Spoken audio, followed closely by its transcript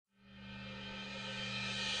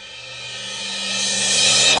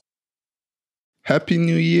Happy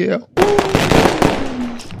New Year.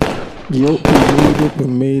 Yo, we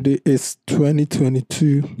made it. It's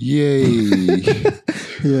 2022. Yay.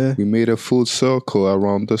 Yeah, We made a full circle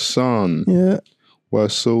around the sun. yeah. We're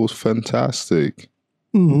so fantastic.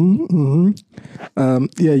 Yeah,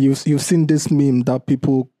 you've seen this meme that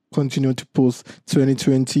people continue to post.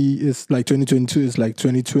 2020 is like 2022 is like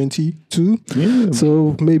 2022. Yeah.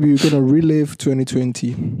 So maybe we're gonna relive 2020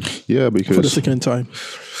 Yeah, for the because, second time.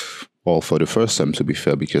 well, for the first time, to be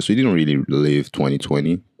fair, because we didn't really live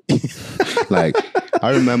 2020. Like,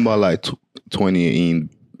 I remember like 2018,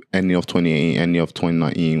 any of 2018, any of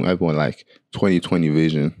 2019, everyone like 2020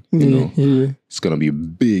 vision. Yeah. It's going to be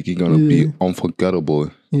big. It's going to be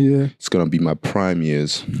unforgettable. Yeah. It's going to be my prime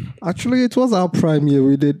years. Actually, it was our prime year.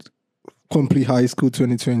 We did complete high school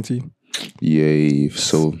 2020. Yay.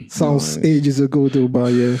 So, Sounds nice. ages ago though, but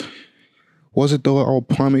yeah. Was it though our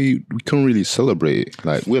prime year? We couldn't really celebrate.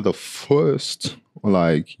 Like, we're the first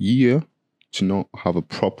like year to not have a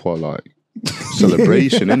proper like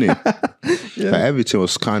celebration, innit? Yeah. Like, everything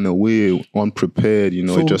was kind of weird, unprepared,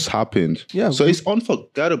 So- it just happened. Yeah, So we- it's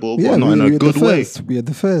unforgettable, but Yeah, not in a we're good the way. first. We are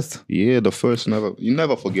the first. Yeah, the first you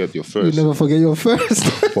never forget your You first. never forget your first.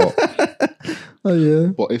 But, Oh yeah.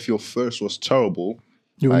 but if your first was terrible,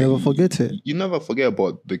 You will like, never forget it. you never forget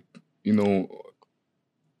about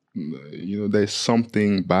there's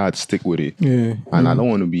something bad stick with it. Yeah. And I don't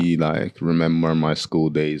want to be like remember my school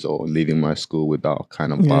days or leaving my school with that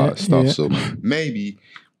kind of Yeah, bad stuff. yeah. So maybe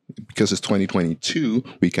because it's 2022,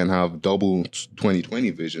 we can have double 2020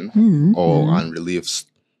 vision and relive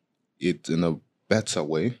it in a better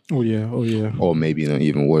way, Oh yeah. Oh yeah. or maybe in an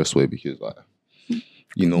even worse way because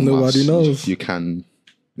Nobody maths, knows. you can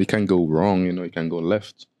go wrong, you can go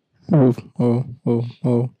left. Oh.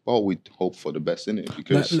 But we hope for the best in it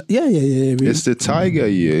because Yeah. it's the tiger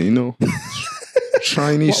year,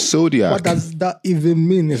 Chinese zodiac. What does that even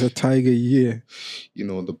mean? It's a tiger year.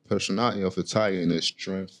 The personality of a tiger and its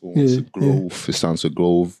strength, Yeah, growth, it stands for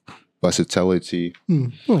growth, versatility,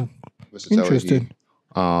 Oh, interesting.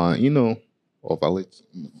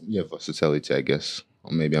 Versatility, I guess.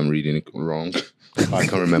 Or maybe I'm reading it wrong. I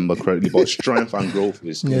can't remember correctly, but strength and growth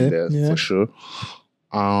is Yeah, in there yeah. for sure.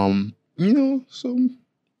 So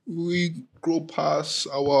we grow past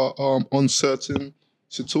our uncertain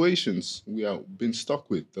situations we have been stuck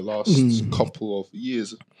with the last couple of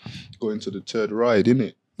years, going to the third ride,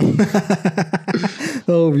 innit?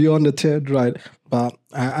 Oh, we're on the third ride. But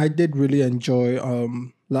I did really enjoy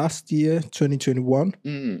last year, 2021.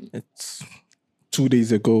 It's 2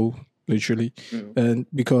 days ago, literally. And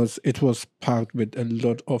because it was packed with a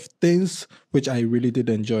lot of things which I really did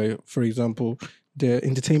enjoy. For example, the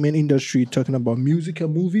entertainment industry, talking about music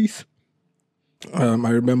and movies. I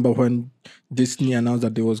remember when Disney announced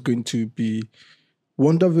that there was going to be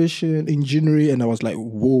WandaVision in January, and I was like,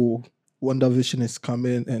 whoa, WandaVision is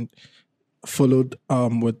coming, and followed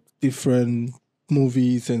with different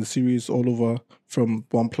movies and series all over from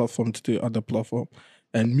one platform to the other platform.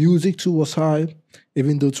 And music too was high.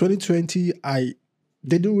 Even though 2020, I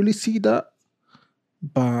didn't really see that,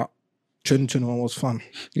 but 2021 was fun.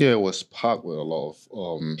 Yeah, it was packed with a lot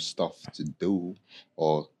of stuff to do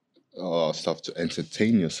or stuff to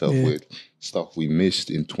entertain yourself with, stuff we missed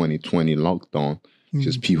in 2020 lockdown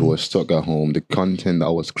because people were stuck at home. The content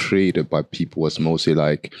that was created by people was mostly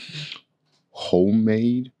like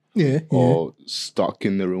homemade or stuck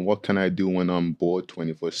in the room. What can I do when I'm bored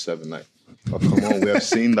 24/7? Like, oh, come on, we have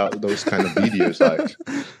seen those kind of videos. Like,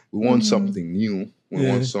 we want something new. We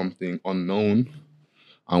want something unknown.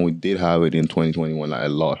 And we did have it in 2021. Like, a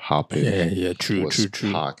lot happened. Yeah, true, It was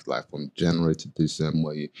packed. Like, from January to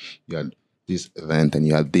December, you had this event and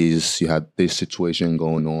you had this situation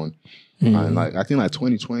going on. And like, I think like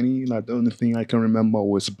 2020, like the only thing I can remember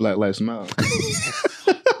was Black Lives Matter.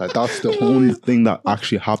 Like, that's the only thing that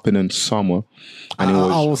actually happened in summer. And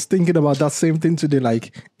I was thinking about that same thing today.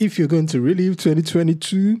 Like, if you're going to relive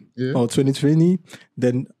 2022 or 2020,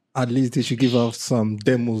 then at least they should give us some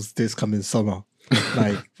demos this coming summer.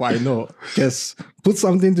 Like, why not? Just put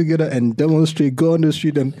something together and demonstrate, go on the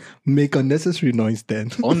street and make unnecessary noise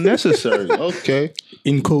then. unnecessary. Okay.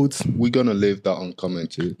 In quotes. We're going to leave that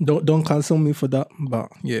uncommented. Don't cancel me for that, but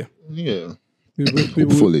yeah. Yeah. We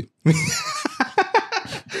Hopefully.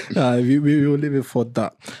 we will leave it for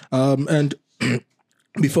that. And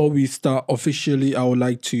before we start officially, I would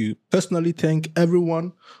like to personally thank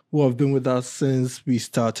everyone who have been with us since we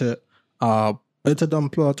started our Better Than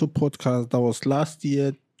Plato podcast. That was last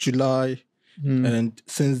year, July. And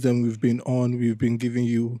since then, we've been giving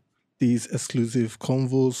you these exclusive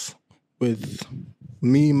convos with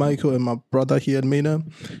me, Michael, and my brother here, Mena,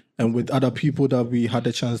 and with other people that we had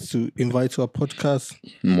a chance to invite to our podcast.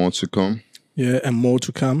 More to come. Yeah, and more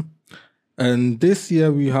to come. And this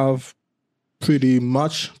year we have pretty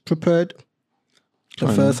much prepared. The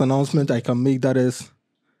first announcement I can make that is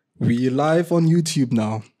we live on YouTube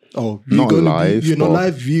now. Oh, we're not live. You're not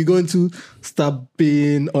live. We're going to start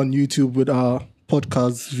being on YouTube with our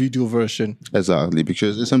podcast video version. Exactly,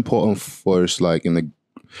 because it's important for us. Like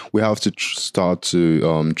we have to start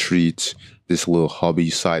to treat this little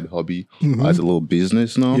side hobby, as a little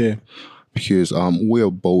business now. Yeah, because we're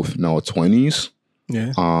both in our 20s.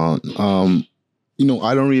 Yeah. I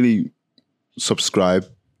don't really subscribe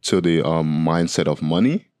to the mindset of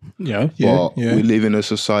money. Yeah. But we live in a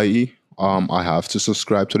society. I have to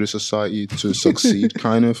subscribe to the society to succeed,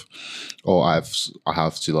 kind of, or I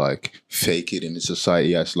have to like fake it in the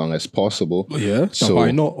society as long as possible. Yeah. So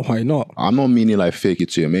why not? Why not? I'm not meaning like fake it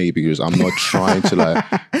to your mate, because I'm not trying to like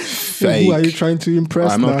fake. Who are you trying to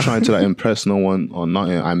impress? I'm not trying to like impress no one or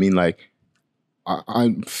nothing. I mean, like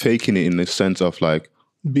I'm faking it in the sense of like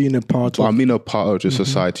being a part of. I'm being a part of the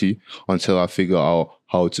society until I figure out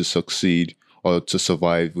how to succeed or to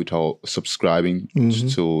survive without subscribing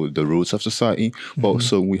to the rules of society. But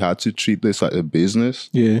so we had to treat this like a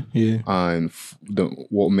business. Yeah, yeah. And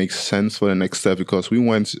what makes sense for the next step, because we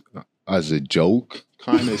went as a joke,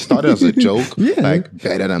 kind of. It started as a joke, like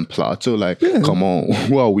better than Plato. Like, come on,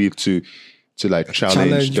 who are we to like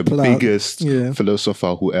challenge the biggest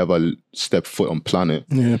philosopher who ever stepped foot on planet?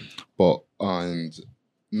 Yeah. But and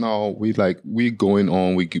now we're going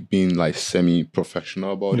on, we being like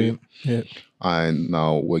semi-professional about it. Yeah. And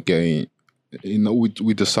now we're getting,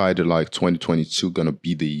 we decided like 2022 gonna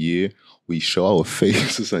be the year we show our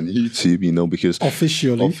faces on YouTube, because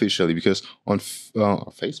officially, because on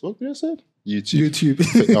Facebook, did I say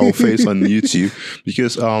YouTube our face on YouTube,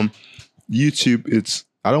 because YouTube,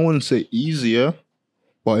 I don't want to say easier,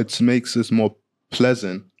 but it makes it more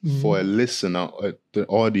pleasant for a listener, the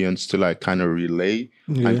audience, to like kind of relay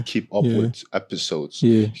and keep up with episodes.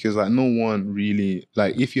 Because like no one really,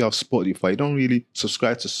 like if you have Spotify, you don't really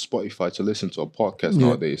subscribe to Spotify to listen to a podcast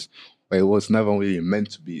nowadays. But it was never really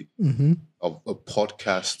meant to be a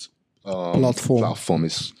podcast platform.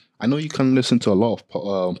 I know you can listen to a lot of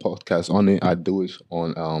podcasts on it. I do it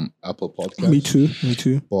on Apple Podcasts. Me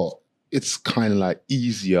too. But it's kind of like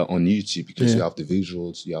easier on YouTube because you have the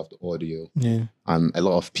visuals, you have the audio. Yeah. And a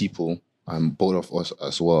lot of people, and both of us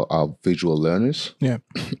as well, are visual learners. Yeah.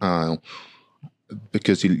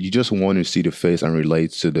 Because you just want to see the face and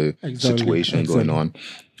relate to the situation going on.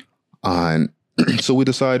 And so we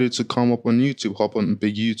decided to come up on YouTube, hop on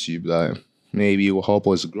big YouTube. Like, maybe it will help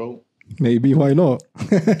us grow. Maybe, why not?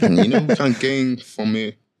 And we can gain from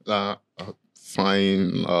it, have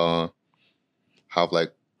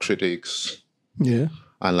like critics, and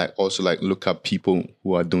like also like look at people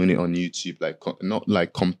who are doing it on YouTube, like not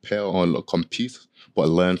like compare or compete, but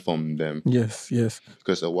learn from them. Yes.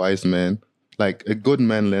 Because a wise man, like a good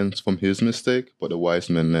man, learns from his mistake, but a wise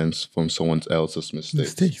man learns from someone else's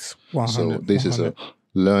mistakes. 100, so this 100. Is a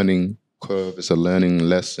learning curve. It's a learning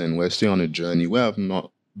lesson. We're still on a journey. We have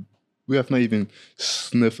not even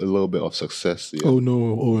sniffed a little bit of success yet. Oh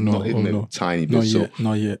no. Not even a tiny bit.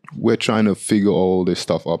 Not yet. We're trying to figure all this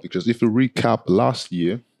stuff out, because if you recap last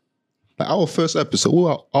year, like our first episode, we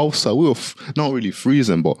were outside. We were not really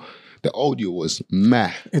freezing, but the audio was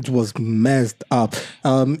meh. It was messed up.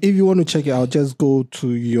 If you want to check it out, just go to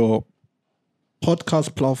your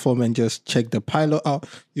podcast platform and just check the pilot out.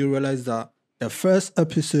 You realize that the first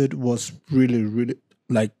episode was really, really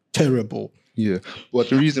like terrible. Yeah, but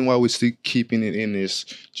the reason why we're still keeping it in is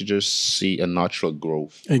to just see a natural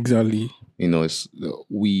growth. Exactly. It's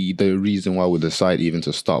the reason why we decide even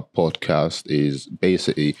to start podcast is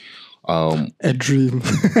basically a dream.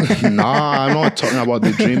 Nah, I'm not talking about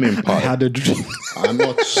the dreaming part. I had a dream. I'm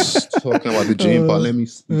not talking about the dream part. Let me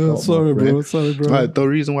speak sorry, bro. Like, the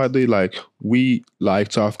reason why we like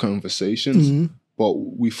to have conversations, but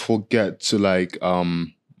we forget to like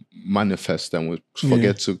manifest them. We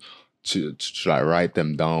forget to like write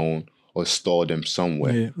them down or store them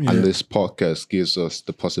somewhere. And this podcast gives us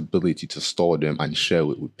the possibility to store them and share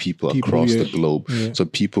it with people across the globe. So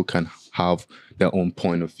people can have their own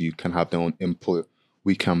point of view, can have their own input.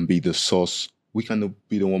 We can be the source. We can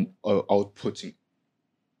be the one outputting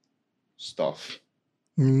stuff.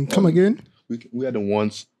 Come again? We are the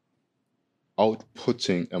ones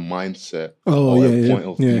outputting a mindset or a point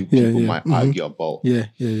of view people might argue about.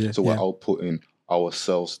 So we're outputting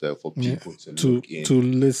ourselves there for people to look in, to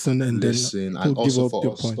listen and and also for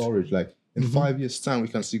our storage. Like In 5 years' time, we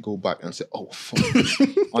can still go back and say, oh, fuck.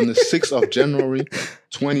 On the 6th of January,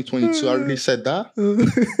 2022, I really said that?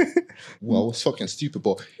 Well, I was fucking stupid,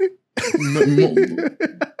 but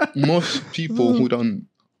most people who don't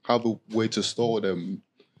have a way to store their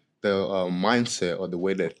mindset or the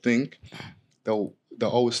way they think, they'll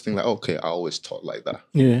always think like, okay, I always thought like that.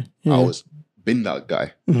 Yeah. I always been that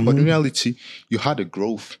guy. But in reality, you had a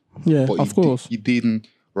growth. Yeah, but of course. You didn't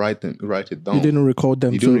write it down. You didn't record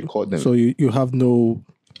them. So you have no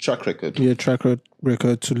track record. Yeah, track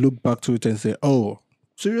record to look back to it and say, oh,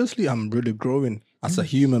 seriously, I'm really growing as a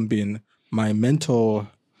human being. My mentor,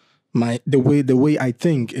 the way I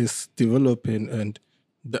think is developing, and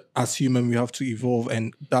as human we have to evolve,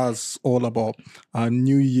 and that's all about our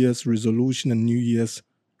New Year's resolution and New Year's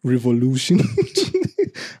revolution.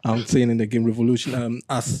 I'm saying it again, revolution.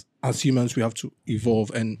 As humans we have to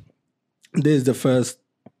evolve, and this is the first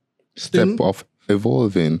step of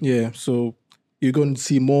evolving. Yeah, so you're going to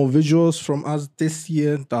see more visuals from us this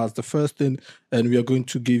year. That's the first thing, and we are going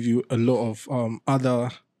to give you a lot of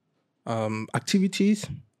other activities,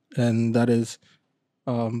 and that is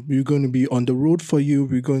we're going to be on the road for you.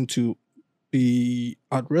 We're going to be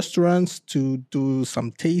at restaurants to do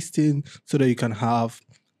some tasting so that you can have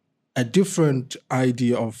a different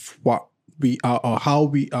idea of what we are or how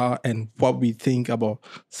we are and what we think about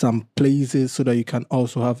some places, so that you can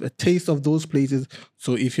also have a taste of those places.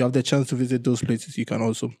 So if you have the chance to visit those places, you can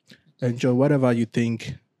also enjoy whatever you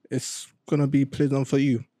think is going to be pleasant for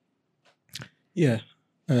you. Yeah.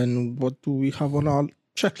 And what do we have on our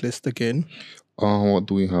checklist again? What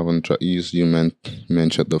do we have on checklist? You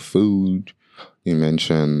mentioned the food. You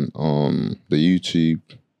mentioned the YouTube.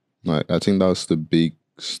 Like, I think that's the big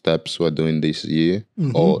steps we're doing this year,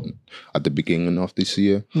 or at the beginning of this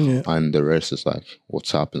year, and the rest is like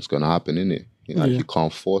what's happened is gonna happen, innit? You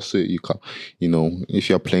can't force it. You can't, if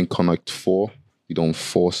you're playing Connect 4, you don't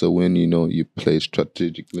force a win. You play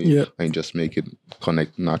strategically and just make it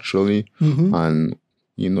connect naturally. And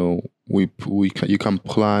you can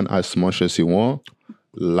plan as much as you want.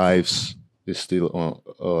 Lives is still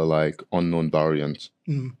like unknown variant.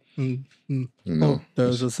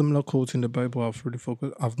 There's a similar quote in the Bible.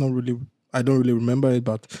 I don't really remember it,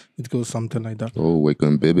 but it goes something like that. Oh, we're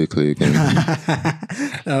going biblically again.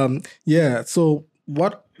 Yeah. So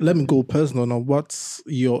let me go personal now. What's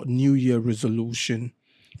your New Year resolution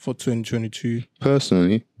for 2022?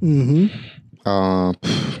 Personally,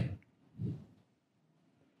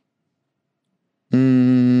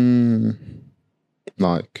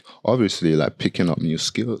 like obviously like picking up new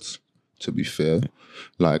skills, to be fair.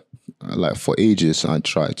 Like for ages I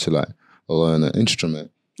tried to like learn an instrument.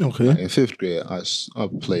 Okay. Like in 5th grade I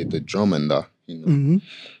played the drum and that,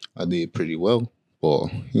 I did pretty well. But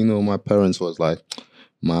my parents was like,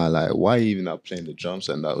 why are you even not playing the drums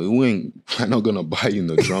and that? We're not gonna buy you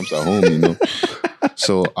the drums at home,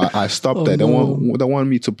 So I stopped there. No. They want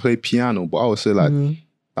me to play piano, but I would say like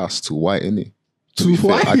that's too white, innit? Too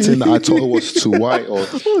white? I thought it was too white or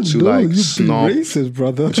snob. Racist,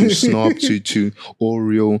 brother. Too snob, too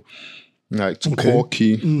Oreo, like too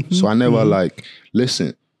corky. So I never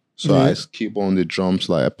listen. So I keep on the drums.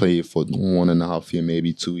 Like I played for 1.5 years,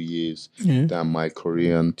 maybe 2 years. Then my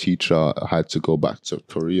Korean teacher had to go back to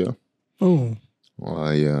Korea. Oh.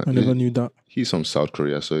 Yeah. I never knew that. He's from South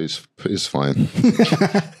Korea, so it's fine.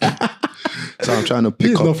 So I'm trying to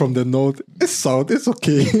pick up. He's not from the north. It's south. It's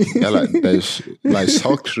okay. Yeah, there's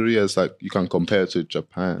South Korea is you can compare it to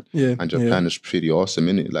Japan. Yeah. And Japan is pretty awesome,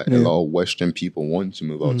 innit? A lot of Western people want to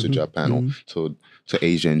move out to Japan or to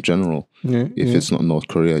Asia in general. If it's not North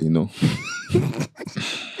Korea,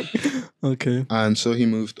 Okay. And so he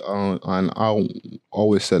moved on, and I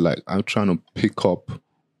always said I'm trying to pick up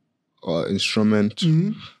instrument,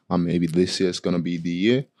 and maybe this year is gonna be the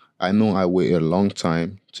year. I know I waited a long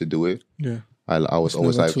time to do it. Yeah. I was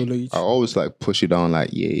always push it down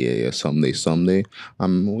someday.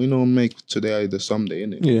 Make today the someday,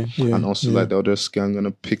 innit? Yeah. And also the other skill I'm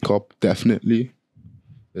gonna pick up definitely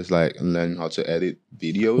is learning how to edit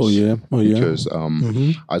videos. Oh yeah. Because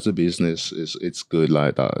as a business it's good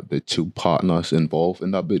the two partners involved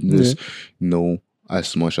in that business know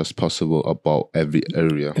as much as possible about every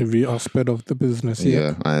area, every aspect of the business.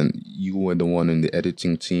 Yeah, and you were the one in the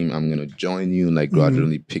editing team. I'm gonna join you and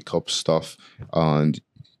gradually pick up stuff. And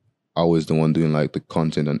I was the one doing the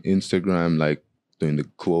content on Instagram, doing the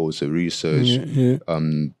quotes, the research. Yeah.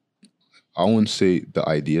 I won't say the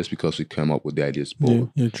ideas because we came up with the ideas, but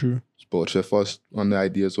true. But first on the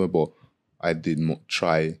ideas were, but I did not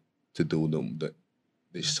try to do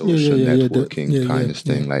the social networking kind of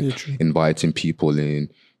thing, inviting people in,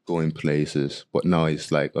 going places. But now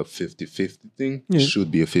it's like a 50-50 thing. Yeah. It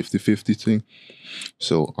should be a 50-50 thing.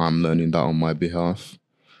 So I'm learning that on my behalf.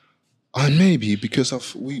 And maybe because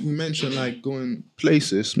of we mentioned like going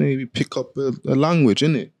places, maybe pick up a language,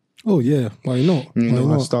 innit? Oh yeah, why not? You Why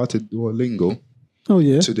know, I not? started Duolingo Oh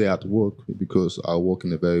yeah. today at work because I work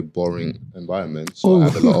in a very boring environment. So I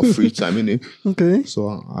have a lot of free time in it. Okay.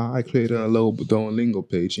 So I created a little Duolingo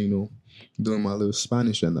page, you know, doing my little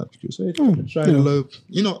Spanish and that because hey, trying to learn,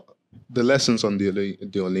 you know, the lessons on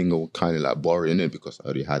Duolingo were kind of like boring, innit? Because I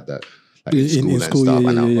already had that like in school and stuff.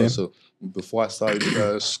 And also before I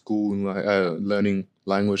started school, like learning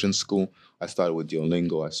language in school, I started with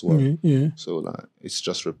Duolingo as well. Yeah. So like it's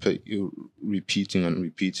just repeating and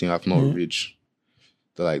repeating. I've not reached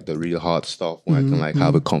the real hard stuff when I can like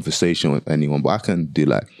have a conversation with anyone, but I can do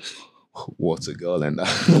like what's a girl and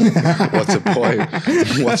what's a boy,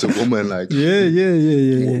 what's a woman, like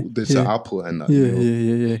yeah. There's an apple and that.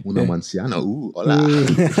 Yeah. Una manzana, ooh, hola.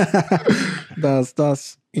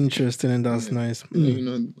 That's interesting and that's nice. You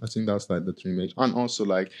know, I think that's like the three major, and also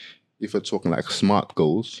like if we're talking like SMART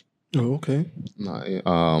goals. Oh, okay. Like,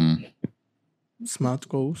 SMART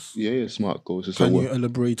goals. Yeah, SMART goals. Can you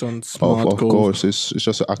elaborate on SMART goals? Of course, it's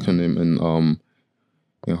just an acronym in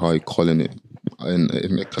how you calling it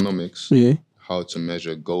in economics. Yeah. How to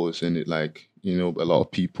measure goals in it, like you know, a lot of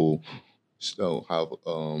people still have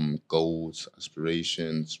goals,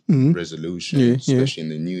 aspirations, resolutions, especially in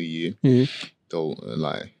the new year. Yeah. They'll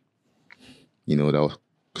like, you know, they'll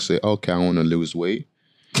say, "Okay, I want to lose weight."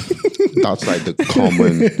 That's like the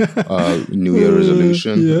common New Year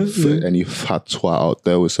resolution. For any fat twat out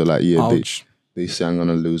there will say like, they say I'm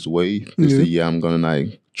gonna lose weight. They say, I'm gonna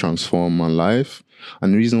like transform my life.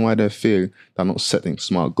 And the reason why they fail, they're not setting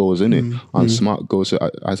SMART goals in it. And SMART goals,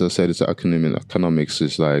 as I said, it's an acronym in economics.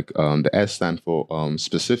 Is like the S stand for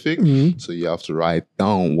specific. So you have to write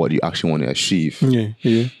down what you actually want to achieve.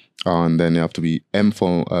 Yeah. And then you have to be M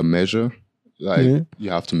for measure. Like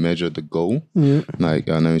you have to measure the goal. Like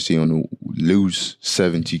I know you see, you want to lose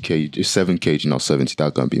 70 kg, 7 kg, not 70.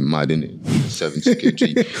 That's gonna be mad, innit? 70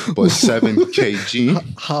 kg, but 7 kg.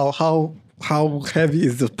 How heavy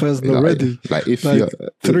is the person already? Like if like you're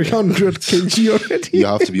 300 kg already. You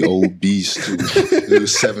have to be obese to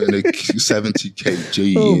lose 70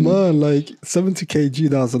 kg. Oh man, like 70 kg.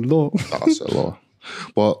 That's a lot. That's a lot.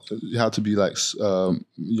 But you have to be like,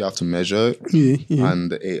 you have to measure it,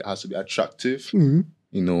 and it has to be attractive. You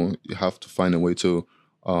know, you have to find a way to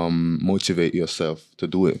motivate yourself to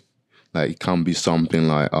do it. Like it can't be something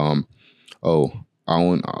like, I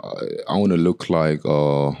want to look like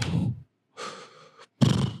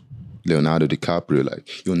Leonardo DiCaprio.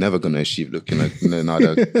 Like you're never gonna achieve looking like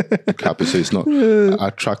Leonardo DiCaprio. So it's not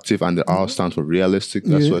attractive, and the R stands for realistic.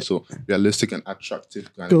 That's why. So realistic and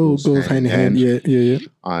attractive kind goes hand in hand. Yeah.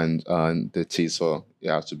 And the T, so it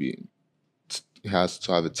has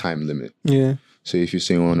to have a time limit. Yeah. So if you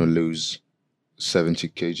say you want to lose 70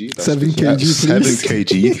 kg, that's 7 kg, 7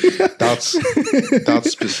 kg.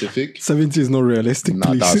 That's specific. 70 is not realistic.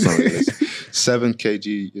 No, that's not realistic. 7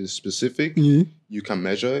 kg is specific. You can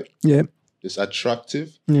measure it. Yeah. It's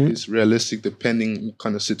attractive. It's realistic depending what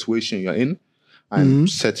kind of situation you're in. And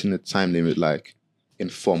setting a time limit like in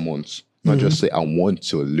 4 months. Not just say I want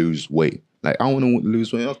to lose weight. Like I want to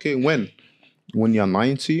lose weight. Okay, when? When you're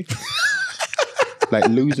 90? Like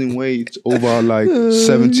losing weight over like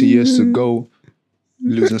 70 years to go,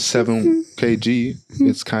 losing 7 kg,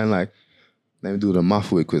 it's kind of like, let me do the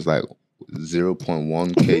math with, because like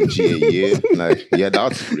 0.1 kg a year. Like, yeah,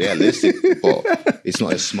 that's realistic, but it's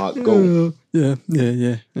not a SMART goal. Yeah.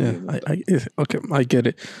 I get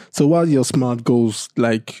it. So what are your SMART goals?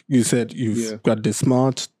 Like you said, you've got the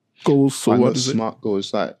SMART goals. So what is SMART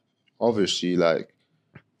goals? Like, obviously, like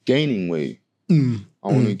gaining weight. I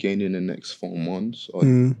want to gain in the next 4 months or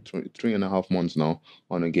 3.5 months now.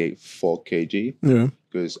 I want to gain 4 kg. Yeah.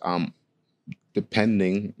 Because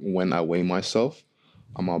depending when I weigh myself,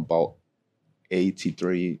 I'm about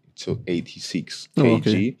 83 to 86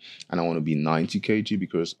 kg. And I want to be 90 kg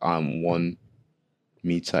because I'm 1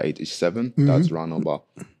 meter 87. That's around about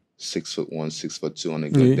 6'1", 6'2" on a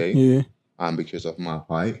good day. Yeah. And because of my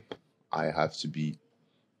height, I have to be.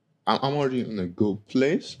 I'm already in a good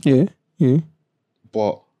place. Yeah.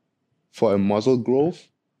 But for a muscle growth,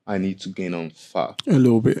 I need to gain on fat. A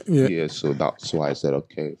little bit, yeah. Yeah, so that's why I said,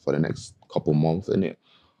 okay, for the next couple months,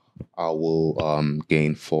 I will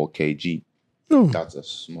gain 4 kg. Oh. That's a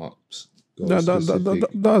SMART goal.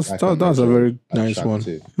 That's a very nice one.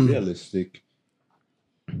 Realistic,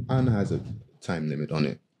 and has a time limit on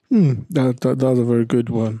it. That was a very good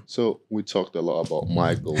one. So we talked a lot about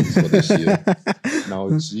my goals for this year. Now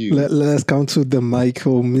it's you. Let's come to the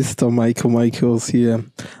Mr. Michaels here.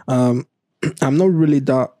 I'm not really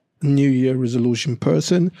that New Year resolution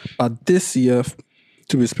person, but this year,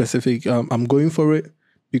 to be specific, I'm going for it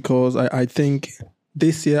because I think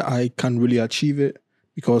this year I can really achieve it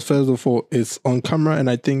because first of all, it's on camera, and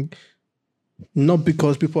I think not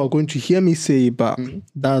because people are going to hear me say it, but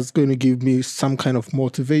that's going to give me some kind of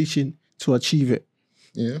motivation to achieve it.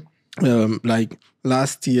 Yeah. Like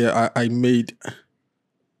last year,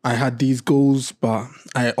 I had these goals,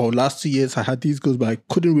 or last 2 years I had these goals, but I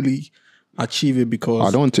couldn't really achieve it because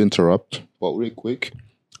I don't want to interrupt, but real quick,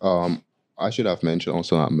 I should have mentioned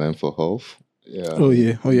also that mental health. Yeah. Oh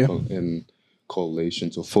yeah. In correlation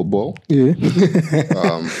to football. Yeah.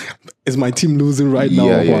 Is my team losing right now?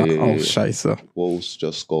 Yeah. Oh, scheiße. Wolves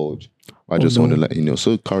just scored. I just want to let you know.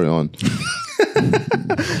 So carry on.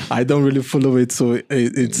 I don't really follow it, so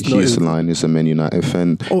it's not. His line is a Man United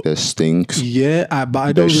fan. That stinks. Yeah, but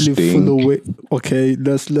I don't really follow it. Okay,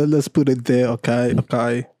 let's put it there.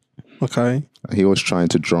 Okay. He was trying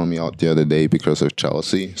to draw me out the other day because of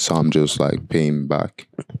Chelsea, so I'm just like paying back.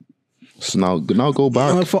 So now go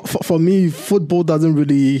back. For me, football doesn't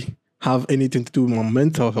really have anything to do with my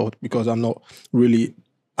mental health because I'm not really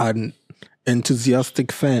an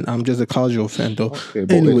enthusiastic fan. I'm just a casual fan, though. Okay,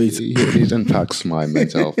 but anyways, it impacts my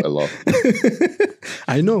mental health a lot.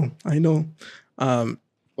 I know. I'll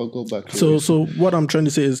go back. So what I'm trying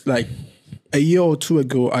to say is, like, a year or two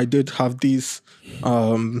ago, I did have this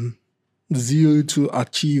zeal to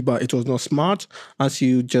achieve, but it was not smart, as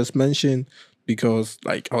you just mentioned, because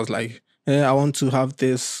like I was like, I want to have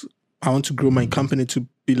this. I want to grow my company to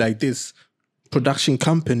be like this production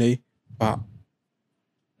company, but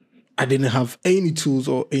I didn't have any tools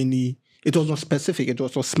or any. It was not specific. It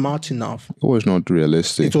was not smart enough. It was not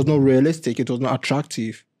realistic. It was not realistic. It was not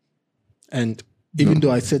attractive. And even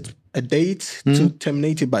though I set a date to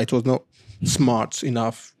terminate it, but it was not smart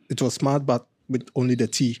enough. It was smart, but with only the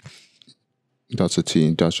T. That's a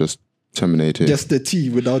T. That's just terminated. Just the T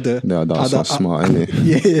without the. Yeah, that's not smart,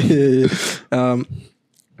 innit? Yeah.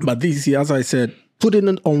 But this year, as I said, putting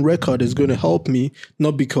it on record is going to help me,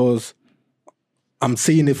 not because I'm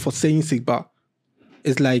saying it for saying sake, but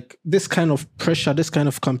it's like this kind of pressure, this kind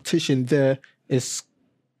of competition there is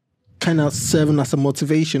kind of serving as a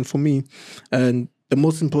motivation for me. And the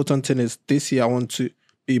most important thing is this year I want to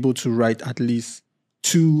be able to write at least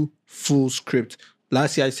 2 full scripts.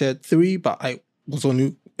 Last year I said 3, but I was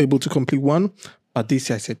only able to complete 1. But this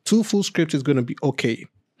year I said 2 full scripts is going to be okay.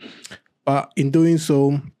 But in doing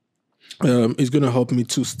so, it's going to help me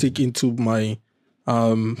to stick into my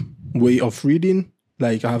way of reading.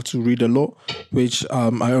 Like I have to read a lot, which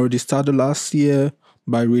I already started last year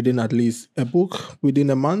by reading at least a book within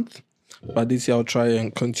a month. But this year I'll try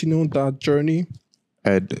and continue that journey.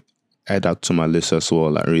 Add that to my list as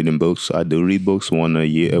well, like reading books. I do read books 1 a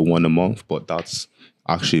year, 1 a month, but that's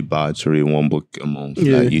actually bad to read 1 book a month.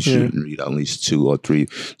 Yeah, like you should read at least 2 or 3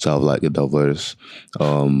 to have like a diverse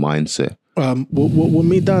mindset. What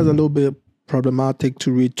made that a little bit problematic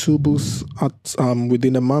to read 2 books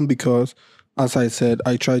within a month, because as I said,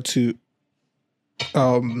 I try to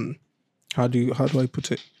how do I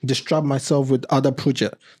put it? Distract myself with other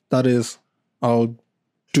projects. That is, I'll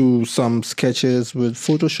do some sketches with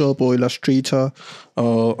Photoshop or Illustrator,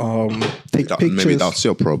 or take pictures. Maybe that's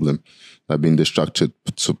your problem. I've been distracted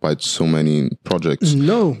by so many projects.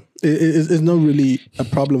 No, it's not really a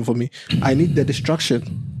problem for me. I need the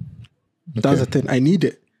distraction. That's the thing. I need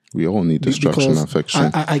it. We all need distraction and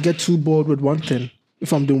affection. I get too bored with one thing.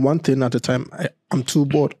 If I'm doing one thing at a time, I'm too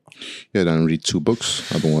bored. Yeah, then read 2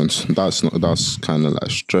 books at once. That's kind of like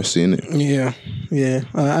stressing, innit? Yeah.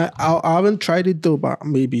 I haven't tried it though, but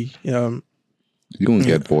maybe. You won't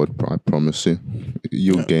get bored, I promise you.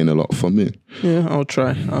 You'll gain a lot from it. Yeah, I'll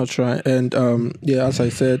try. And as I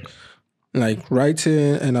said, like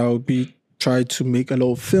writing, and I'll try to make a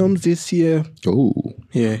lot of films this year. Oh.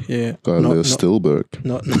 Yeah. Got a little Spielberg.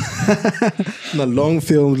 Not long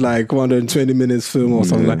films like 120 minutes film or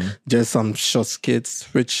something like just some short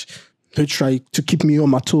skits which try to keep me on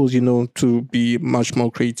my toes, to be much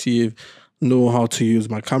more creative, know how to use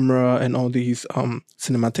my camera and all these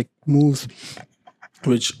cinematic moves,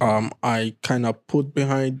 which I kind of put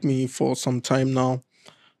behind me for some time now.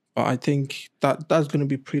 But I think that's going to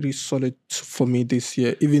be pretty solid for me this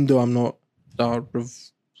year, even though I'm not that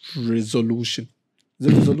resolution. Is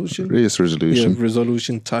it resolution? Yes, resolution. Yeah,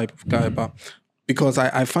 resolution type of guy. But because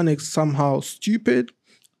I find it somehow stupid,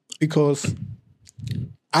 because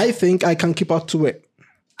I think I can keep up to it.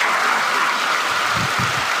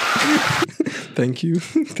 Thank you.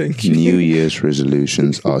 Thank you. New Year's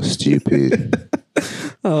resolutions are stupid.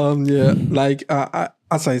 Yeah, like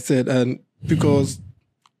as I said, and because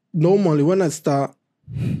normally when I start,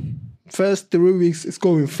 first 3 weeks it's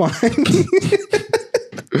going fine.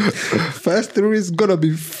 First 3 weeks gonna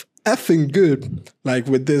be effing good. Like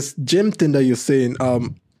with this gym thing that you're saying,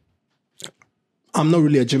 I'm not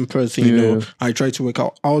really a gym person, you know. I try to work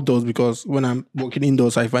out outdoors because when I'm working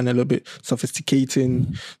indoors, I find it a little bit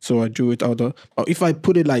sophisticating. So I do it outdoors. But if I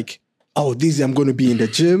put it like, oh, this year I'm going to be in the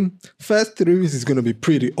gym, first 3 weeks is going to be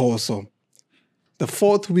pretty awesome. The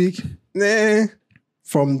fourth week,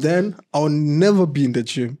 from then, I'll never be in the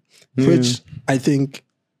gym, which I think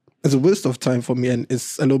is a waste of time for me, and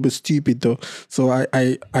it's a little bit stupid though. So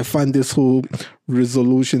I find this whole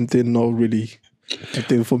resolution thing not really a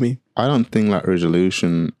thing for me. I don't think like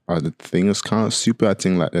resolution the thing is kind of stupid. I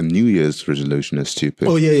think like a New Year's resolution is stupid.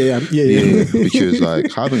 Oh yeah. Because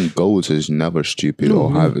like having goals is never stupid,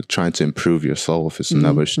 or trying to improve yourself is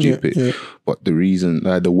never stupid. Yeah. But the reason,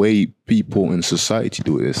 the way people in society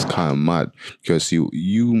do it is kind of mad, because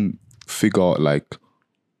you figure out like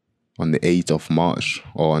on the 8th of March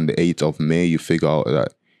or on the 8th of May, you figure out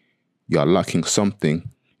that you're lacking something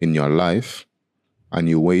in your life. And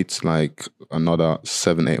you wait like another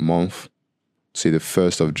 7-8 months, say the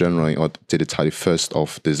 1st of January or to the 31st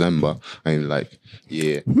of December, and you're like,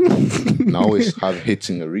 now it's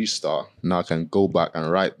hitting a restart. Now I can go back and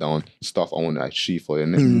write down stuff I want to achieve for the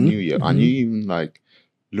next new year. And you even like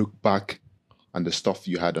look back on the stuff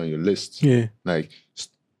you had on your list. Yeah. Like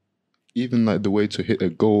even like the way to hit a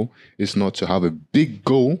goal is not to have a big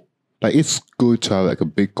goal. Like it's good to have like a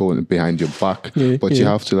big goal behind your back, but you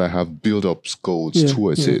have to like have build-up goals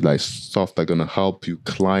towards it, like stuff that's gonna help you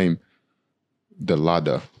climb the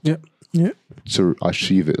ladder. To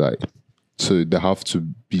achieve it, like so there have to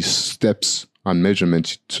be steps and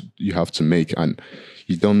measurements you have to make, and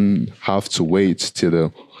you don't have to wait till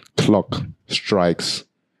the clock strikes.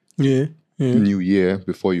 New year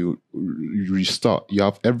before you restart. You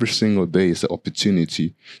have every single day is an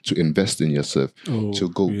opportunity to invest in yourself, to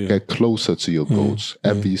go get closer to your goals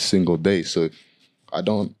every single day. So I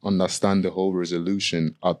don't understand the whole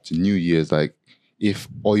resolution up to New Year's. Like if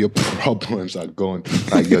all your problems are gone,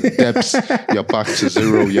 like your debts, you're back to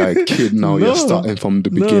zero. You're a kid now. You're starting from the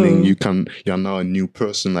beginning. You're now a new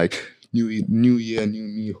person. Like new year, new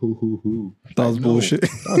me. Hoo. That's bullshit.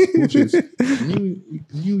 That's bullshit.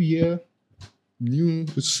 New year. New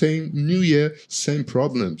year, same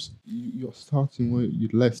problems. You're starting where you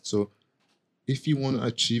left. So if you want to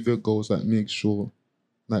achieve your goals, like make sure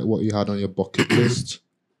like what you had on your bucket list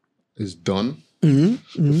is done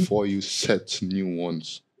before you set new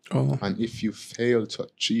ones. And if you fail to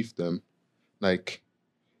achieve them, like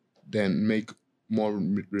then make more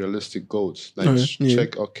realistic goals. Like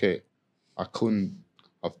check, okay, I couldn't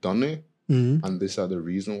have done it, and these are the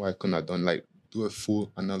reasons why I couldn't have done. Like do a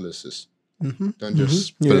full analysis. Don't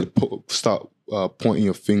just start pointing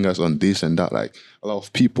your fingers on this and that. Like a lot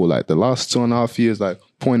of people, like the last 2.5 years, like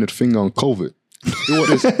pointed finger on COVID.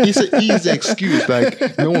 It's an easy excuse.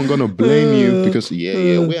 Like no one gonna blame you because we're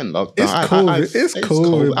in lockdown. It's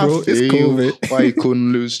COVID, bro. It's COVID. Why you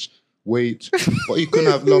couldn't lose weight? Why you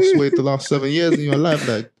couldn't have lost weight the last 7 years in your life?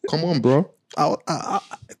 Like come on, bro.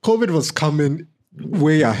 COVID was coming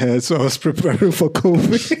way ahead, so I was preparing for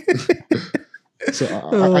COVID. So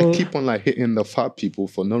I keep on like hitting the fat people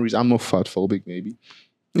for no reason. I'm not fat phobic, maybe.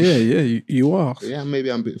 Yeah, you are. Yeah,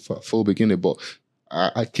 maybe I'm a bit fat phobic in it, but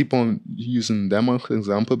I keep on using them as an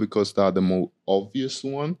example because they're the more obvious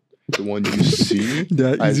one, the one you see.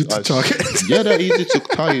 They're easy to target. Yeah, they're easy to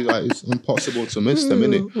target. Like it's impossible to miss them,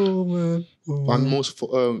 innit? Oh man.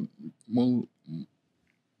 And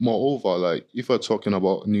moreover, like if we're talking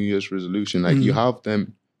about New Year's resolution, like you have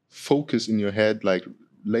them focus in your head, like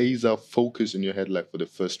laser focus in your head, like for the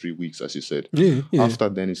first 3 weeks, as you said. After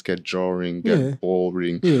then it's get jarring, get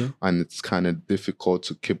boring, and it's kind of difficult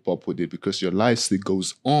to keep up with it because your life still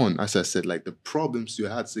goes on. As I said, like the problems you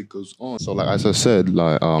had still goes on. So like as I said,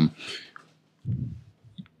 like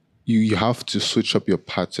you have to switch up your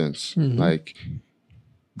patterns. Like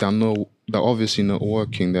they're obviously not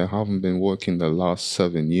working. They haven't been working the last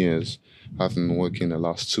 7 years. Haven't been working the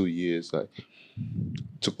last 2 years. Like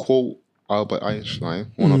to quote Albert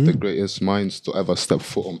Einstein, one of the greatest minds to ever step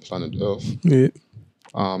foot on planet Earth.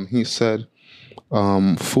 He said,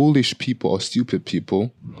 foolish people or stupid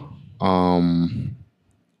people, how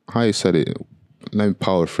he said it, let me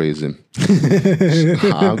paraphrase him.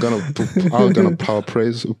 I'm gonna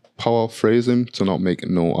paraphrase him to not make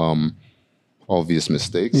no obvious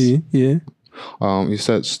mistakes. He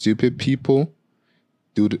said stupid people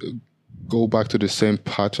go back to the same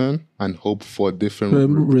pattern and hope for different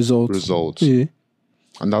results. Yeah.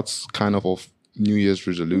 And that's kind of New Year's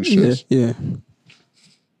resolutions. Yeah.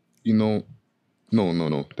 No.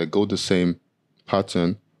 They go the same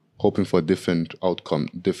pattern, hoping for a different outcome,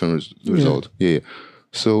 different result. Yeah.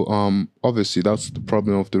 So obviously that's the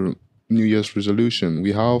problem of the New Year's resolution.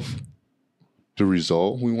 We have the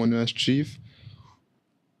result we want to achieve,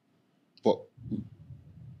 but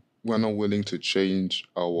we're not willing to change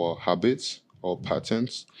our habits or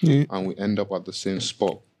patterns, and we end up at the same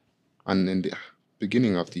spot. And in the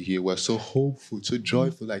beginning of the year, we're so hopeful, so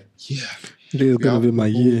joyful, like, yeah, this is going to be my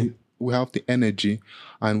year. We have the energy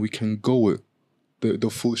and we can go with the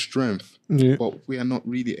full strength, but we are not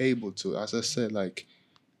really able to. As I said, like,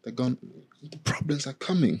 the problems are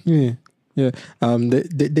coming. Yeah.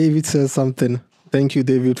 David says something. Thank you,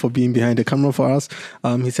 David, for being behind the camera for us.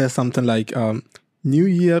 He says something like, New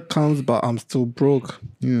Year comes, but I'm still broke.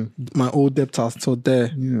 Yeah. My old debts are still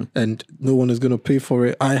there. Yeah. And no one is going to pay for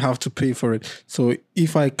it. I have to pay for it. So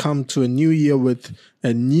if I come to a new year with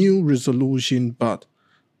a new resolution, but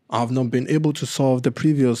I've not been able to solve the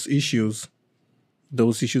previous issues,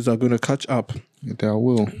 those issues are going to catch up. They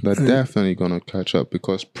will. They're definitely going to catch up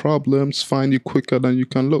because problems find you quicker than you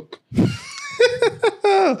can look.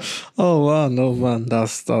 Oh, wow. No, man.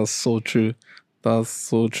 That's so true. That's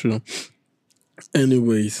so true.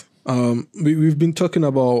 Anyways, we've been talking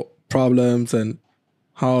about problems and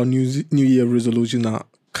how New Year resolutions are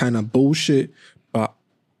kind of bullshit,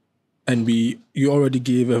 you already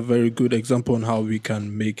gave a very good example on how we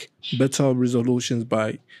can make better resolutions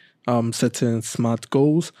by setting smart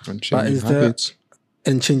goals and changing habits.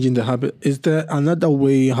 Changing the habit. Is there another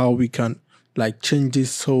way how we can like change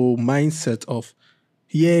this whole mindset of,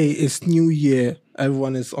 yay, it's New Year,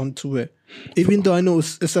 everyone is onto it? Even though I know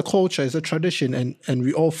it's a culture, it's a tradition, and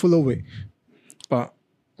we all follow it. But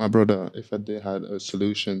my brother, if I did had a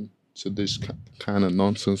solution to this kind of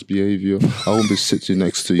nonsense behavior, I won't be sitting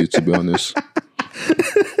next to you, to be honest.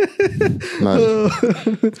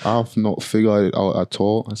 Like, I've not figured it out at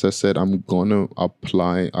all. As I said, I'm gonna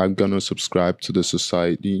subscribe to the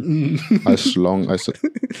society as long as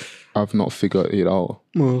I've not figured it out.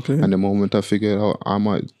 Okay. And the moment I figure it out, I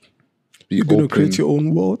might be You're gonna create your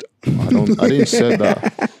own world. I didn't say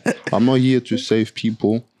that. I'm not here to save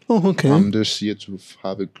people. Oh, okay. I'm just here to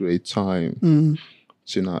have a great time.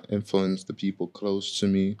 To not influence the people close to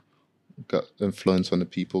me, got influence on the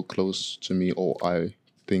people close to me or I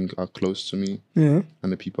think are close to me. Yeah.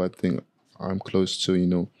 And the people I think I'm close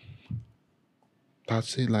to,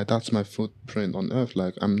 that's it. Like, that's my footprint on earth.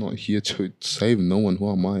 Like, I'm not here to save no one.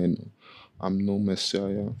 Who am I? I'm no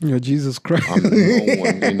Messiah. You're Jesus Christ. I'm no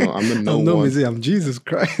one, I'm a no one. No Messiah, I'm Jesus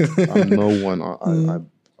Christ. I'm no one. I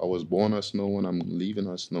was born as no one. I'm leaving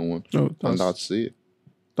as no one. Oh, and that's it.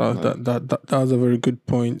 That's a very good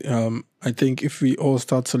point. I think if we all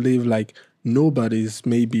start to live like nobodies,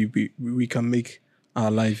 maybe we can make our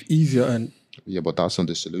life easier. And yeah, but that's not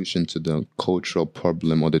the solution to the cultural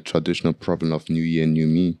problem or the traditional problem of New Year, New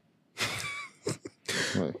Me.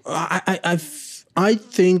 Right. I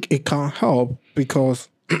think it can help because.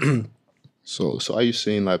 So are you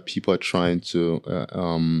saying like people are trying to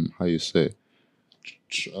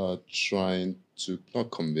trying to not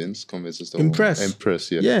convince is the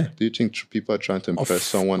impress, yeah. Do you think people are trying to impress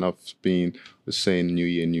someone of being saying New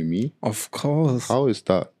Year, New Me? Of course. How is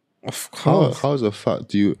that? Of course. How is a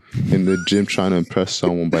fact you in the gym trying to impress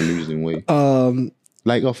someone by losing weight?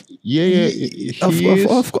 Like of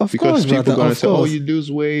course, because people are gonna say, "Oh, you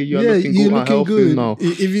lose weight, you're looking good and healthy now."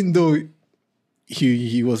 Even though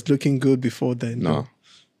he was looking good before then. No,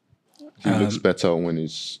 he looks better when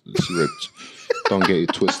it's ripped. Don't get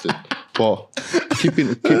it twisted. But keeping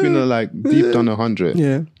it like deep down 100.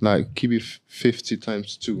 Yeah. Like keep it 50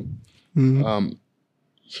 times 2. Mm-hmm.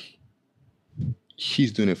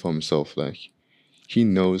 He's doing it for himself. Like he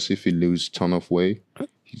knows if he loses a ton of weight,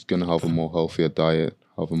 he's gonna have a more healthier diet,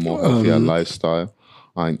 have a more healthier lifestyle,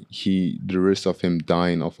 and the risk of him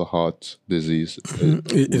dying of a heart disease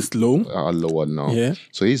is low. Are lower now. Yeah.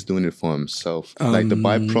 So he's doing it for himself. Like the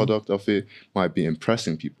byproduct of it might be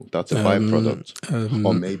impressing people. That's a byproduct.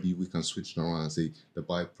 Or maybe we can switch it around and say the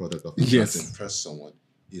byproduct of it to impress someone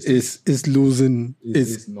is losing.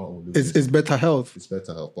 It's better health. It's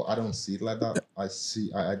better health. But I don't see it like that.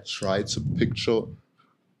 I try to picture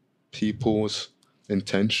people's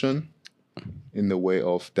intention in the way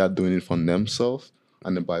of they're doing it for themselves,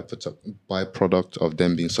 and the byproduct of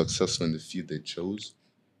them being successful in the field they chose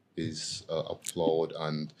is applaud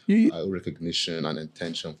and recognition and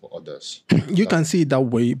intention for others. You can see it that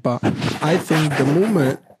way, but I think the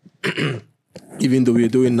moment, even though we're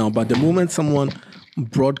doing now, but the moment someone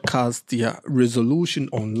broadcast their resolution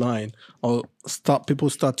online, or people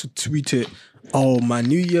start to tweet it. Oh, my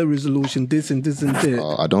New Year resolution, this and this and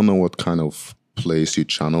that. I don't know what kind of place you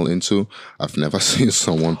channel into. I've never seen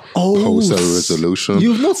someone post a resolution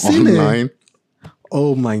you've not seen online.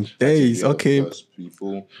 Oh my days! Okay,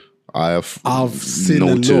 people I've seen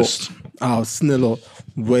noticed. I've seen a lot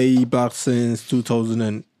way back since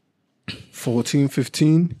 2014,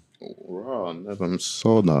 15. Wow, I never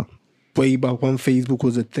saw that. Way back when Facebook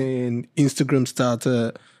was a thing, Instagram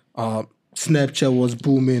started, Snapchat was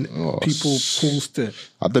booming. People posted.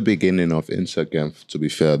 At the beginning of Instagram, to be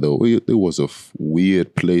fair though, it was a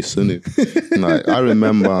weird place, isn't it? Like, I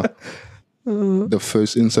remember the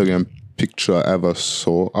first Instagram picture I ever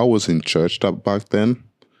saw. I was in church back then.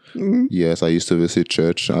 Mm-hmm. Yes, I used to visit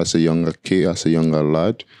church as a younger kid, as a younger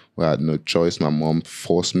lad. I had no choice. My mom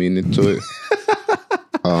forced me into it.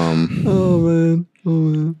 Oh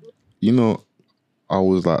man. You know, I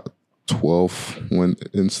was like 12 when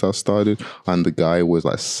Insta started, and the guy was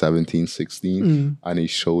like 17, 16, and he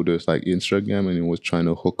showed us like Instagram, and he was trying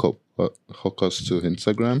to hook us to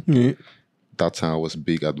Instagram. Yeah. That time I was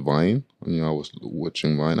big at Vine. You know, I was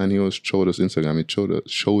watching Vine, and he showed us Instagram. He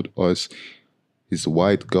showed us his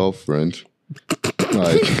white girlfriend.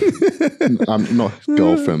 Like, I'm not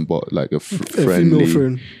girlfriend, but like a friendly,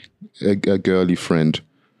 friend. A girly friend.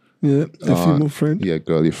 Yeah, a female friend. Yeah,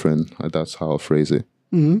 girly friend. That's how I phrase it.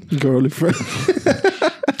 Girly friend.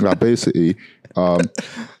 Like, basically,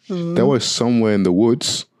 there was somewhere in the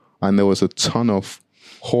woods, and there was a ton of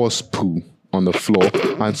horse poo on the floor,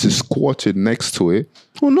 and she squatted next to it.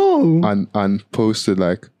 Oh no! And posted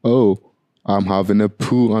like, "Oh, I'm having a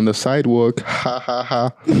poo on the sidewalk." Ha ha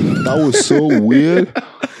ha. That was so weird.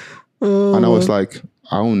 And I was like,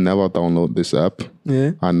 I'll never download this app.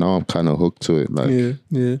 Yeah. And now I'm kind of hooked to it. Like,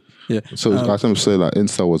 yeah. So as I'm saying, like,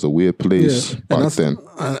 Insta was a weird place back then.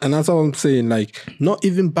 And that's what I'm saying. Like, not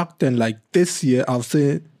even back then. Like this year, I've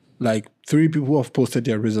seen like 3 people who have posted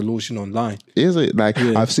their resolution online. Is it? Like,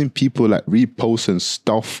 I've seen people like reposting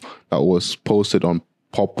stuff that was posted on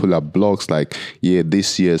popular blogs, like,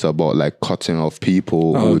 this year is about like cutting off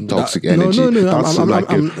people with toxic energy. No, that's a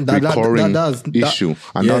recurring issue,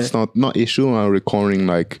 and that's not issue, a recurring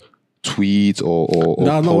like tweet or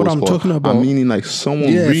that's not what I'm talking about. I'm meaning like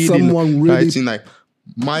someone really writing like,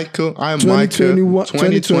 Michael, I'm Michael,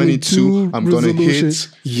 2022, I'm gonna hit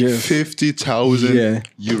 50,000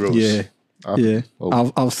 euros.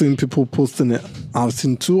 I've seen people posting it. I've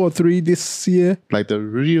seen 2 or 3 this year. Like the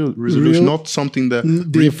real resolution, not something that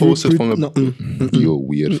reposted from a... You're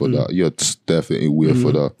weird for that. You're definitely weird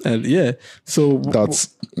for that. And so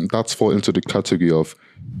that's fall into the category of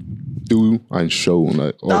do and show.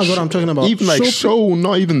 Like, that's what I'm talking about. Even like show,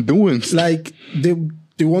 not even doing. Like they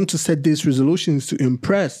want to set these resolutions to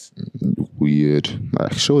impress. Weird.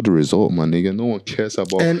 Like, show the result, my nigga. No one cares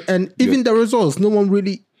about. And even the results, no one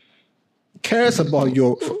really cares about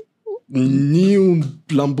your new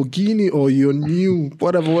Lamborghini or your new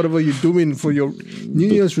whatever you're doing for your New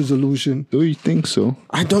Year's resolution. Do you think so?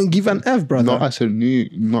 I don't give an F, brother. Not as a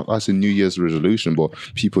New Year's resolution, but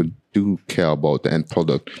people do care about the end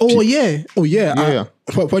product. Oh yeah.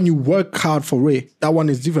 When you work hard for it, that one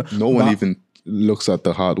is different. No one even looks at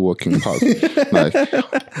the hard working part. Like,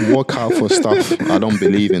 work hard for stuff. I don't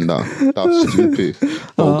believe in that. That's stupid.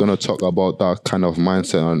 But we're gonna talk about that kind of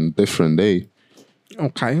mindset on a different day.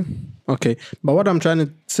 Okay. But what I'm trying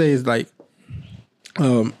to say is like,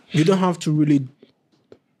 you don't have to really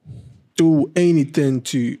do anything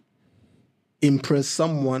to impress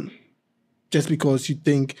someone just because you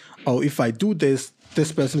think, oh, if I do this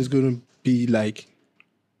person is going to be like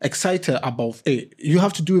excited about it. You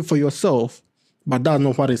have to do it for yourself. But that's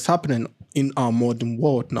not what is happening in our modern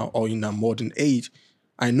world now, or in our modern age.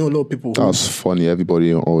 I know a lot of people who... That's funny.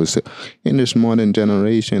 Everybody always say, in this modern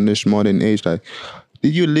generation, this modern age, like,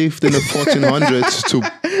 did you live in the 1400s to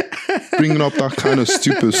bring up that kind of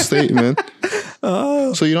stupid statement?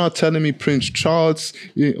 So you're not telling me Prince Charles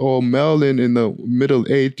or Merlin in the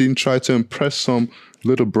Middle Age didn't try to impress some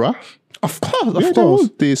little brat? Of course.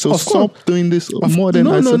 So stop doing this modern...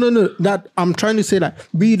 No. That I'm trying to say that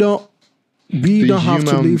we don't have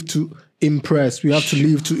to live to impress. We have to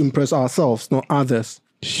live to impress ourselves, not others.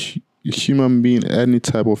 Human being, any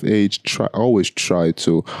type of age, always try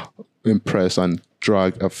to impress and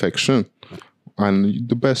drag affection. And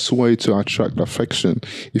the best way to attract affection,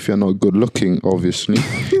 if you're not good looking, obviously,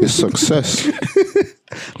 is success.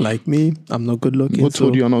 Like me, I'm not good looking. Who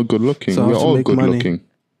told you you're not good looking? So we're all good looking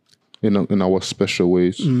in our special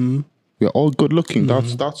ways. We're all good looking.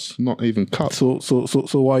 That's not even cut.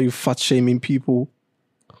 So why are you fat shaming people?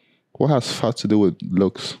 What has fat to do with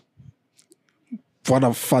looks? what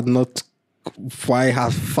have fat not? Why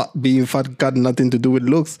has being fat got nothing to do with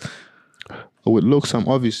looks? With looks, I'm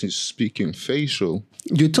obviously speaking facial.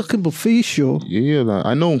 You're talking about facial? Yeah, like,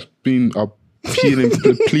 I know being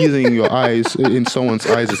pleasing your eyes in someone's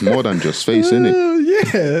eyes is more than just face, innit?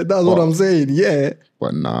 Yeah, that's what I'm saying. Yeah.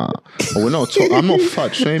 But nah, we're not. I'm not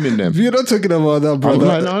fat shaming them. You're not talking about that, brother.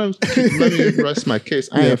 Let me rest my case.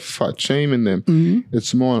 I ain't fat shaming them. Mm-hmm.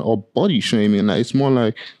 It's more or body shaming. Like, it's more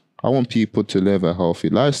like I want people to live a healthy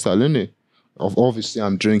lifestyle, innit? Obviously,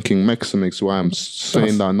 I'm drinking Mexamix while I'm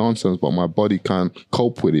saying that nonsense, but my body can't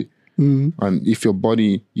cope with it. Mm-hmm. And if your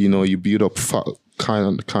body, you build up fat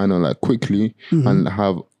kind of like quickly and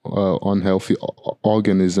have unhealthy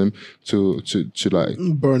organism to like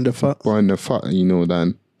burn the fat,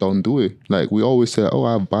 then don't do it. Like, we always say,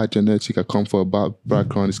 I have bad genetic, I come from a bad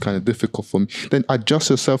background, it's kind of difficult for me. Then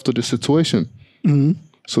adjust yourself to the situation. Mm-hmm.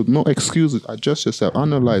 So no excuses. Adjust yourself.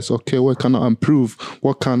 Analyze. Okay, what can I improve?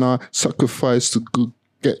 What can I sacrifice to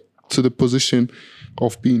get to the position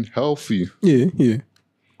of being healthy? Yeah.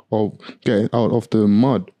 Or get out of the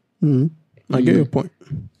mud. Mm-hmm. I get your point.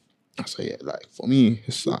 So yeah, like, for me,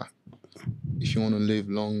 it's like, if you want to live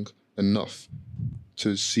long enough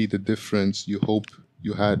to see the difference you hope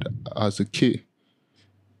you had as a kid,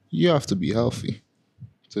 you have to be healthy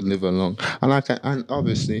to live along. And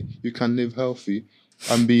obviously you can live healthy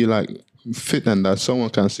and be like fit, and that someone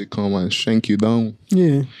can still come and shank you down.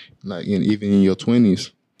 Yeah. Like even in your 20s.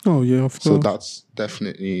 Oh yeah, of course. So that's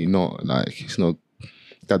definitely not like, it's not,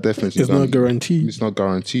 that definitely it's not guaranteed. It's not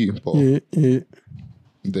guaranteed, but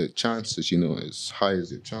the chances, as high as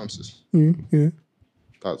the chances. Yeah.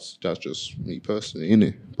 That's just me personally,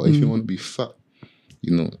 innit? But if you want to be fat,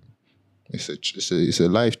 it's a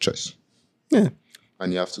life choice. Yeah.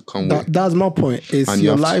 And you have to come with. That's my point. It's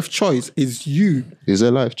your life choice. It's you. It's a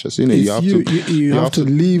life choice, innit? You have to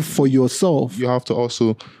live for yourself. You have to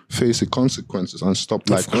also face the consequences and stop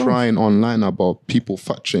crying online about people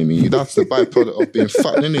fat shaming you. That's the byproduct of being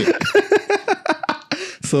fat, innit?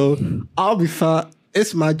 So I'll be fat.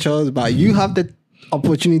 It's my choice, but you have the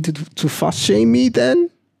opportunity to fat shame me then?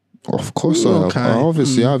 Of course, I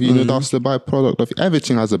obviously have. That's the byproduct of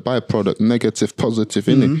everything. Has a byproduct, negative, positive,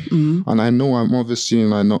 innit? And I know I'm obviously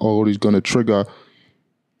not always going to trigger.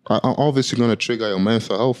 I'm obviously going to trigger your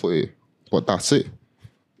mental health for it, but that's it.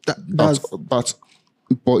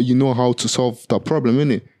 But you know how to solve that problem,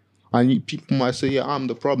 innit? And people might say, yeah, I'm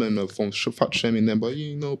the problem from fat shaming them, but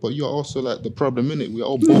you're also like the problem, innit? We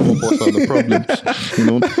all both of us are the problems,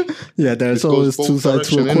 Yeah, there's always two sides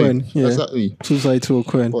to a coin. Yeah. Exactly. Two sides to a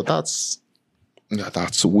coin. But that's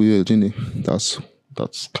weird, innit?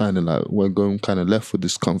 That's kind of like, we're going kind of left with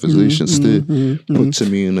this conversation still. Putting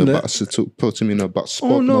me in a bad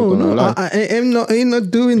spot. Oh no, I'm not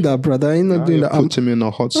doing that, brother. I'm not doing that. Putting me in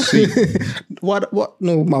a hot seat.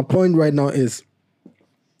 No, my point right now is,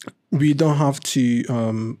 we don't have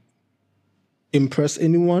to impress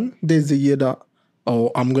anyone. There's a year that,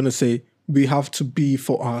 I'm going to say, we have to be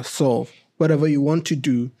for ourselves. Whatever you want to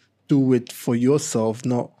do it for yourself,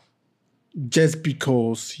 not just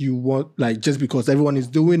because you want, just because everyone is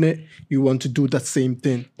doing it, you want to do that same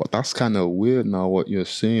thing. But that's kind of weird now what you're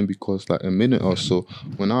saying, because a minute or so,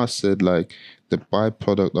 when I said the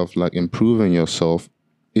byproduct of improving yourself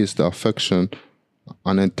is the affection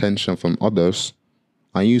and intention from others,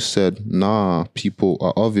 and you said, nah, people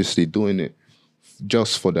are obviously doing it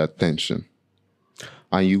just for the attention.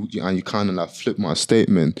 And you kind of flip my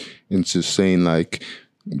statement into saying what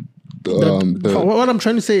I'm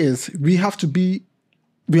trying to say is we have to do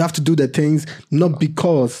the things not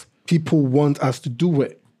because people want us to do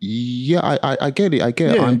it. Yeah, I get it.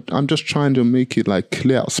 Yeah. I'm just trying to make it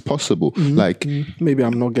clear as possible. Maybe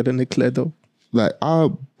I'm not getting it clear though. I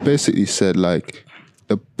basically said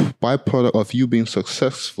the byproduct of you being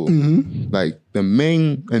successful, the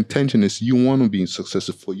main intention is you want to be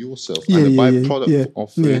successful for yourself, and the byproduct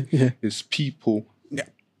of it is people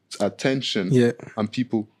attention and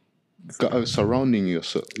people surrounding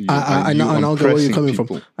yourself. I know where you're coming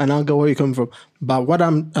from. And I'll go where you're coming from. But what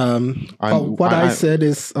I said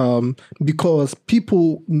is because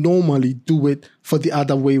people normally do it for the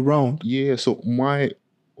other way around. Yeah. So my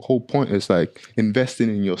whole point is investing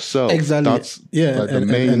in yourself. Exactly. That's the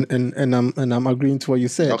main. And I'm agreeing to what you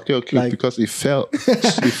said. Okay. Because it felt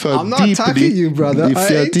I'm not deeply, attacking you, brother. I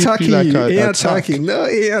ain't attacking you. Ain't attacking. No,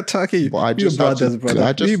 ain't attacking you. But I just brothers,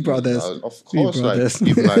 brother. We brothers. Of course,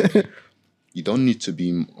 you don't need to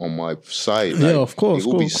be on my side. Of course. It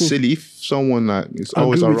would be silly if someone is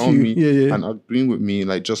always around me and agreeing with me,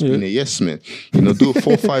 just being a yes man. Do it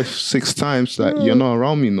 4, 5, 6 times. You're not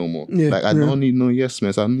around me no more. I don't need no yes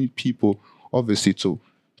men. I need people, obviously, to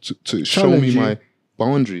show me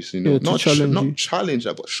boundaries, Yeah, not challenge you. not challenge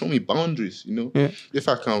that, but show me boundaries, Yeah. If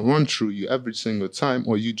I can run through you every single time,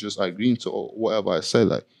 or you just agreeing to whatever I say,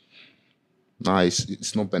 like, nah,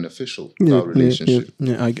 it's not beneficial, that relationship.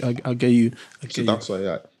 Yeah, I get you. So that's why,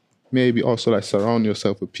 like, maybe also like surround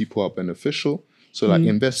yourself with people who are beneficial. So like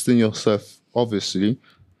invest in yourself, obviously,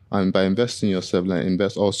 and by investing in yourself, like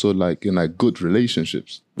invest also like in like good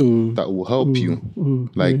relationships that will help you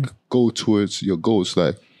like go towards your goals.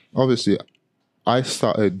 Like obviously, I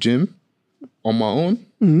started a gym on my own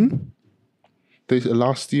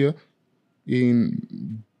last year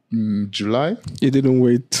in July. You didn't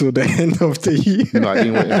wait till the end of the year. No, I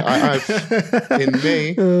didn't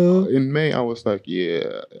wait. In May, I was like,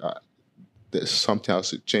 there's something else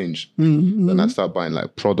to change. Then I started buying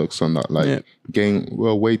like products on that, like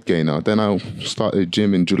weight gainer. Then I started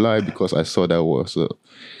gym in July because I saw there was a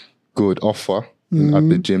good offer at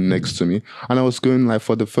the gym next to me. And I was going like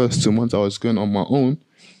for the first 2 months, I was going on my own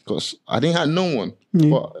because I didn't have no one.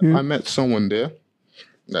 But I met someone there.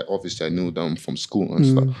 Like obviously I knew them from school and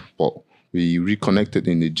stuff. But we reconnected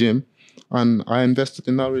in the gym. And I invested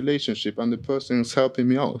in that relationship and the person is helping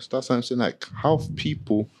me out. So that's what I'm saying. Like, have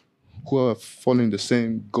people who are following the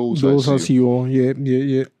same goals as you are.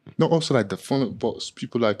 Yeah. Not also like the fun, but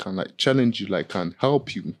people that can like challenge you, like can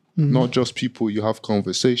help you. Not just people you have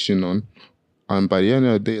conversation on. And by the end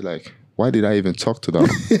of the day, like, why did I even talk to that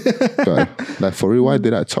guy? Like, for real, why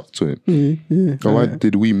did I talk to him? Or why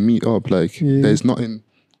did we meet up? Like, there's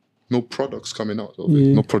no products coming out of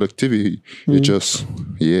it, no productivity. You just,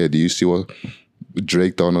 do you see what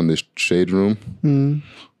Drake done on the Shade Room?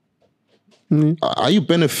 Are you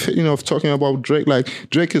benefiting of talking about Drake? Like,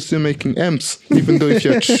 Drake is still making M's, even though if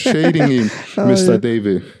you're shading him, Mr.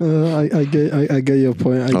 David. I get your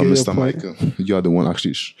point. Mr. Michael, you're the one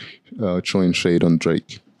actually throwing shade on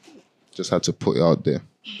Drake. Just had to put it out there.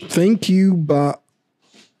 Thank you, but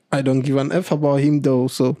I don't give an F about him though.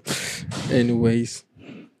 So, anyways,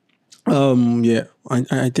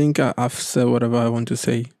 I think I've said whatever I want to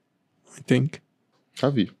say. I think.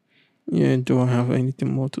 Have you? Yeah. Do I have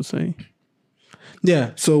anything more to say?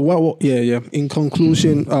 Yeah. So what? Yeah. In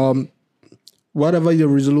conclusion, whatever your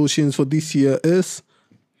resolutions for this year is,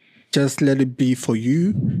 just let it be for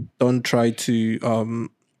you. Don't try to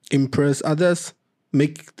impress others.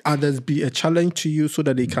 Make others be a challenge to you so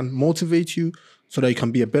that they can motivate you, so that you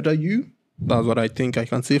can be a better you. That's what I think I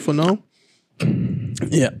can say for now.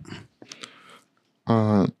 Yeah.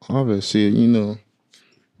 Obviously,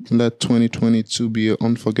 let 2022 be an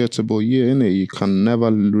unforgettable year, innit? You can never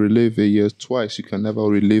relive a year twice. You can never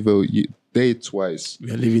relive a day twice.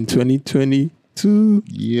 We are living 2022.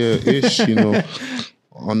 Yeah-ish,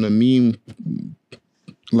 on the meme,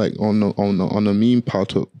 like on a meme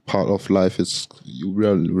part of life, it's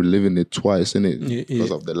we're reliving it twice, innit?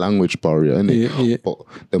 Because of the language barrier, innit? Yeah. But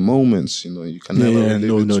the moments, you can never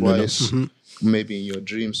relive it twice. No. Maybe in your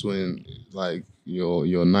dreams when like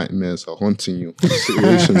your nightmares are haunting you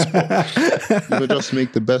situations, but just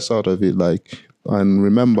make the best out of it, like, and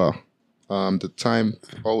remember the time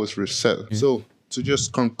always reset. So to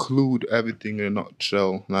just conclude everything in a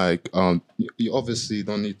nutshell, like you obviously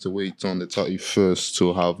don't need to wait on the 31st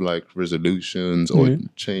to have like resolutions or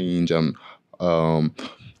change and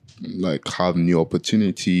like have new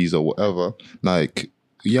opportunities or whatever. Like,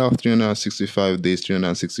 you have 365 days,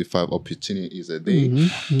 365 opportunities a day.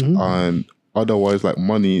 And otherwise, like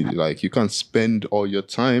money, like you can spend all your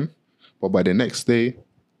time, but by the next day,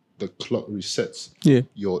 the clock resets. Yeah.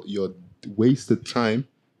 Your wasted time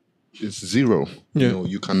is zero. Yeah.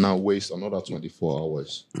 You can now waste another 24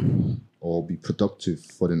 hours or be productive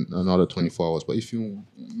for another 24 hours. But if you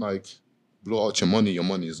like blow out your money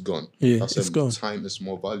is gone. Yeah, it's gone. Time is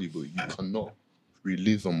more valuable. You cannot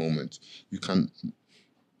relive a moment. You can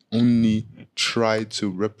only try to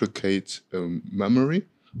replicate a memory,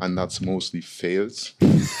 and that's mostly fails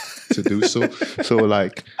to do so. So,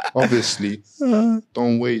 like, obviously,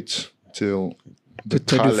 don't wait till the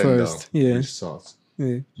calendar restarts.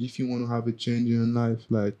 Yeah. If you want to have a change in your life,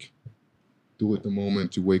 like, do it the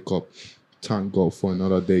moment you wake up. Thank God for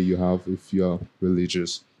another day you have if you're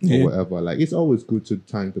religious or whatever. Like, it's always good to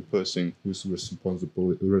thank the person who's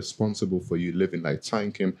responsible for you living. Like,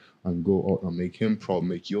 thank him and go out and make him proud,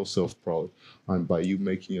 make yourself proud. And by you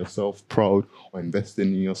making yourself proud or investing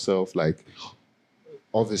in yourself, like,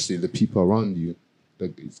 obviously the people around you,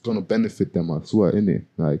 like, it's gonna benefit them as well, innit?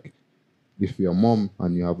 Like, if you're a mom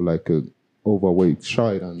and you have like a overweight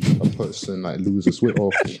child and a person like loses weight, or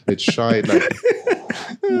it's child like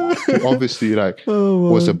obviously like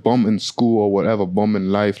was a bum in school or whatever, bum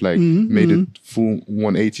in life, like made a full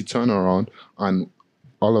 180 turnaround, and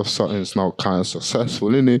all of a sudden it's now kind of successful,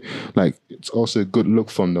 innit? Like, it's also a good look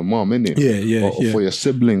from the mom, innit? Or for your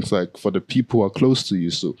siblings, like, for the people who are close to you.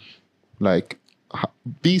 So, like,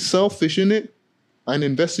 be selfish, innit? And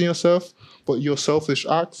invest in yourself, but your selfish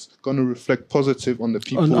acts gonna reflect positive on the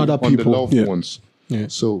people, on the loved ones. Yeah.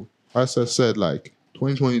 So, as I said, like,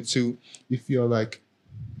 2022, if you're like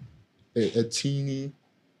a teenie,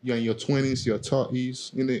 you're in your 20s, your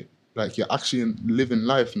 30s, innit? Like, you're actually living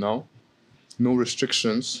life now. No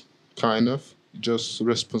restrictions, kind of. Just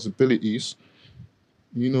responsibilities.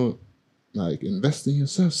 You know, like, invest in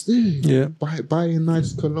yourself still. Yeah. Buy a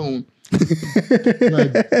nice cologne.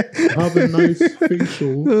 Like, have a nice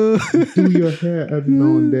facial. Do your hair every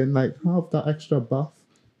now and then. Like, have that extra bath.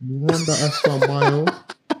 Run that extra mile.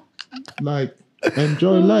 Like,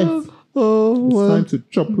 enjoy life. It's time to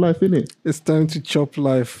chop life, innit? It's time to chop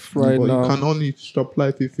life now. You can only chop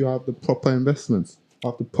life if you have the proper investments,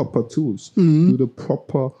 have the proper tools, do the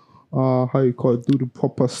proper, do the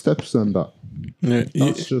proper steps and that. Yeah.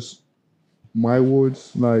 That's just my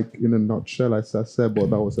words, like, in a nutshell, as I said, but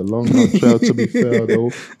that was a long nutshell, to be fair, though.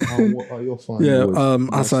 What are your final words?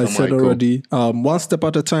 As I said already, one step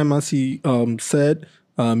at a time, as he said.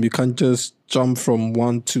 You can't just jump from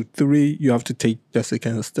 1 to 3. You have to take the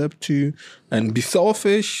second step 2 and be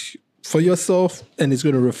selfish for yourself. And it's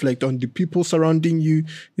going to reflect on the people surrounding you.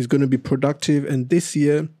 It's going to be productive. And this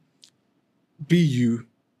year, be you.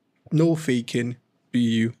 No faking. Be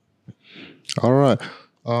you. All right.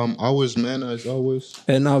 I was Man, as always.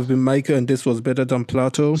 And I've been Micah, and this was Better Than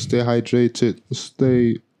Plato. Stay hydrated.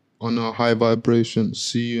 Stay on a high vibration.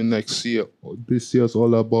 See you next year. This year's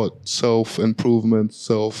all about self-improvement,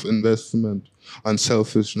 self-investment, and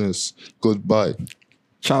selfishness. Goodbye.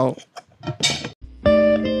 Ciao.